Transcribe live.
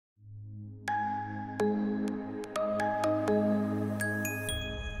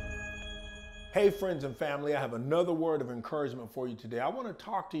Hey friends and family, I have another word of encouragement for you today. I want to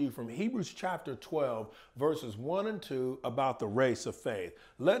talk to you from Hebrews chapter 12, verses 1 and 2 about the race of faith.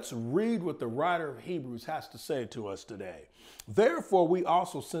 Let's read what the writer of Hebrews has to say to us today. Therefore, we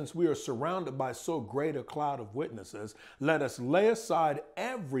also, since we are surrounded by so great a cloud of witnesses, let us lay aside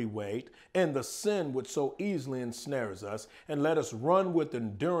every weight and the sin which so easily ensnares us, and let us run with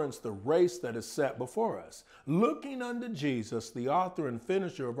endurance the race that is set before us, looking unto Jesus, the author and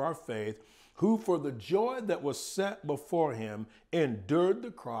finisher of our faith, who for the joy that was set before him endured the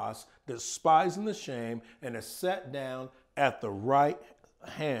cross, despising the shame, and is set down at the right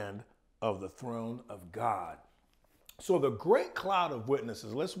hand of the throne of God. So the great cloud of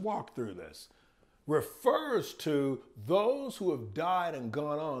witnesses, let's walk through this, refers to those who have died and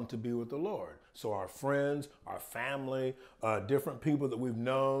gone on to be with the Lord. So our friends, our family, different people that we've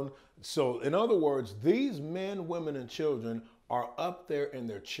known. So in other words, these men, women, and children are up there and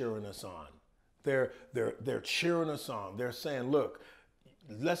they're cheering us on. They're cheering us on. They're saying, look,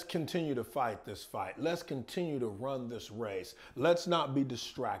 let's continue to fight this fight. Let's continue to run this race. Let's not be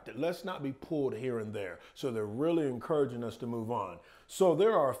distracted. Let's not be pulled here and there. So they're really encouraging us to move on. So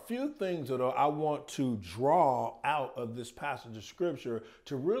there are a few things that I want to draw out of this passage of scripture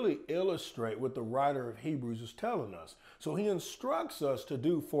to really illustrate what the writer of Hebrews is telling us. So he instructs us to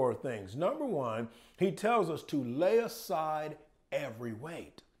do four things. Number one, he tells us to lay aside every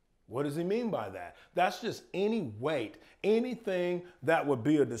weight. What does he mean by that? That's just any weight, anything that would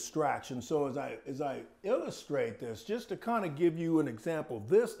be a distraction. So as I illustrate this, just to kind of give you an example,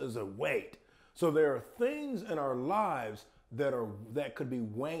 this is a weight. So there are things in our lives that could be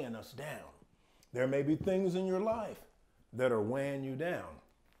weighing us down. There may be things in your life that are weighing you down.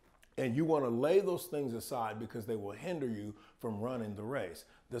 And you want to lay those things aside because they will hinder you from running the race.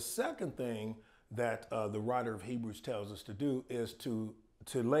 The second thing that the writer of Hebrews tells us to do is to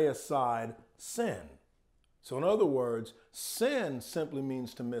lay aside sin. So in other words, sin simply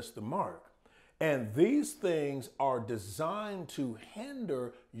means to miss the mark. And these things are designed to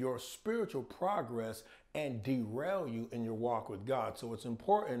hinder your spiritual progress and derail you in your walk with God. So it's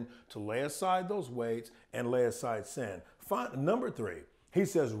important to lay aside those weights and lay aside sin. Number three, he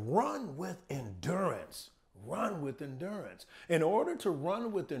says, run with endurance. Run with endurance. In order to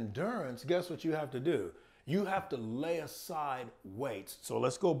run with endurance, guess what you have to do? You have to lay aside weights. So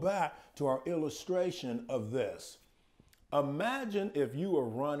let's go back to our illustration of this. Imagine if you were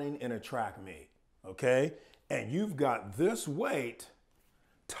running in a track meet, okay? And you've got this weight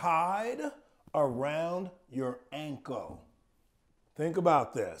tied around your ankle. Think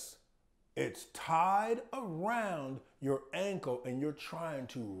about this. It's tied around your ankle and you're trying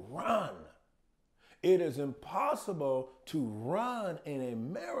to run. It is impossible to run in a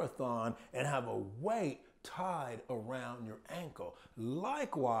marathon and have a weight tied around your ankle.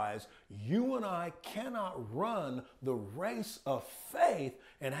 Likewise, you and I cannot run the race of faith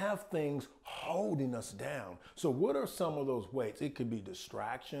and have things holding us down. So what are some of those weights? It could be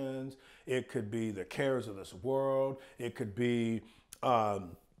distractions. It could be the cares of this world. It could be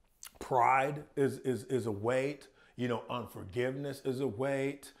pride is a weight. You know, unforgiveness is a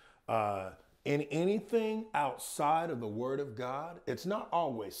weight. In anything outside of the word of God, it's not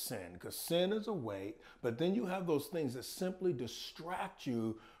always sin, because sin is a weight, but then you have those things that simply distract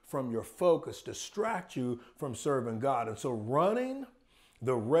you from your focus, distract you from serving God. And so running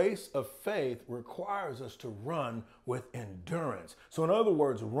the race of faith requires us to run with endurance. So in other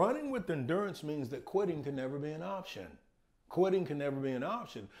words, running with endurance means that quitting can never be an option. Quitting can never be an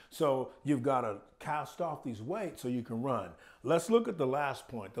option. So you've got to cast off these weights so you can run. Let's look at the last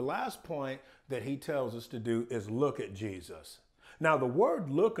point. The last point that he tells us to do is look at Jesus. Now, the word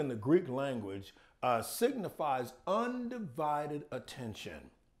look in the Greek language signifies undivided attention.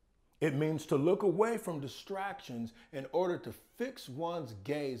 It means to look away from distractions in order to fix one's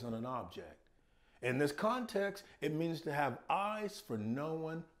gaze on an object. In this context, it means to have eyes for no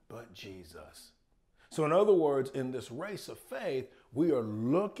one but Jesus. So in other words, in this race of faith, we are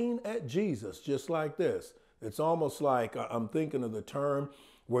looking at Jesus just like this. It's almost like I'm thinking of the term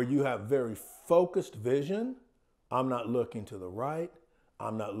where you have very focused vision. I'm not looking to the right.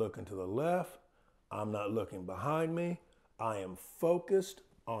 I'm not looking to the left. I'm not looking behind me. I am focused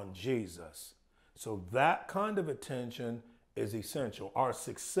on Jesus. So that kind of attention is essential. Our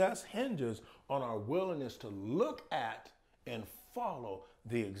success hinges on our willingness to look at and follow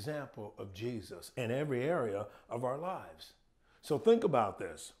the example of Jesus in every area of our lives. So think about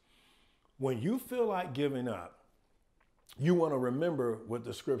this. When you feel like giving up, you want to remember what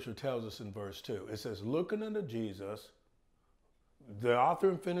the scripture tells us in verse 2. It says, looking unto Jesus, the author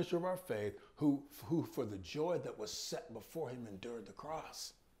and finisher of our faith, who for the joy that was set before him endured the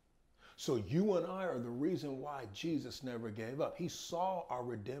cross. So you and I are the reason why Jesus never gave up. He saw our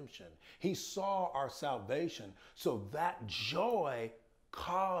redemption. He saw our salvation. So that joy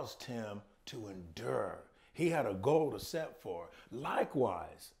caused him to endure. He had a goal to set for.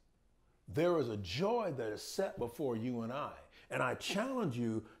 Likewise, there is a joy that is set before you and I. And I challenge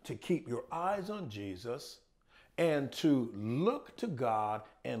you to keep your eyes on Jesus and to look to God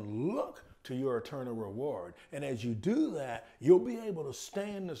and look to your eternal reward. And as you do that, you'll be able to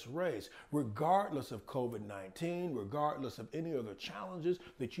stay in this race, regardless of COVID-19, regardless of any other challenges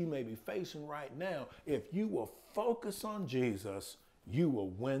that you may be facing right now. If you will focus on Jesus, you will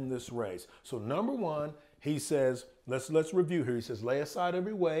win this race. So number one, he says, let's review here. He says, lay aside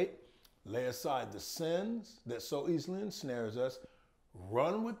every weight, lay aside the sins that so easily ensnares us,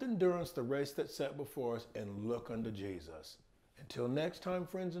 run with endurance the race that's set before us, and look unto Jesus. Until next time,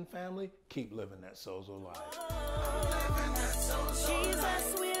 friends and family, keep living that Sozo life.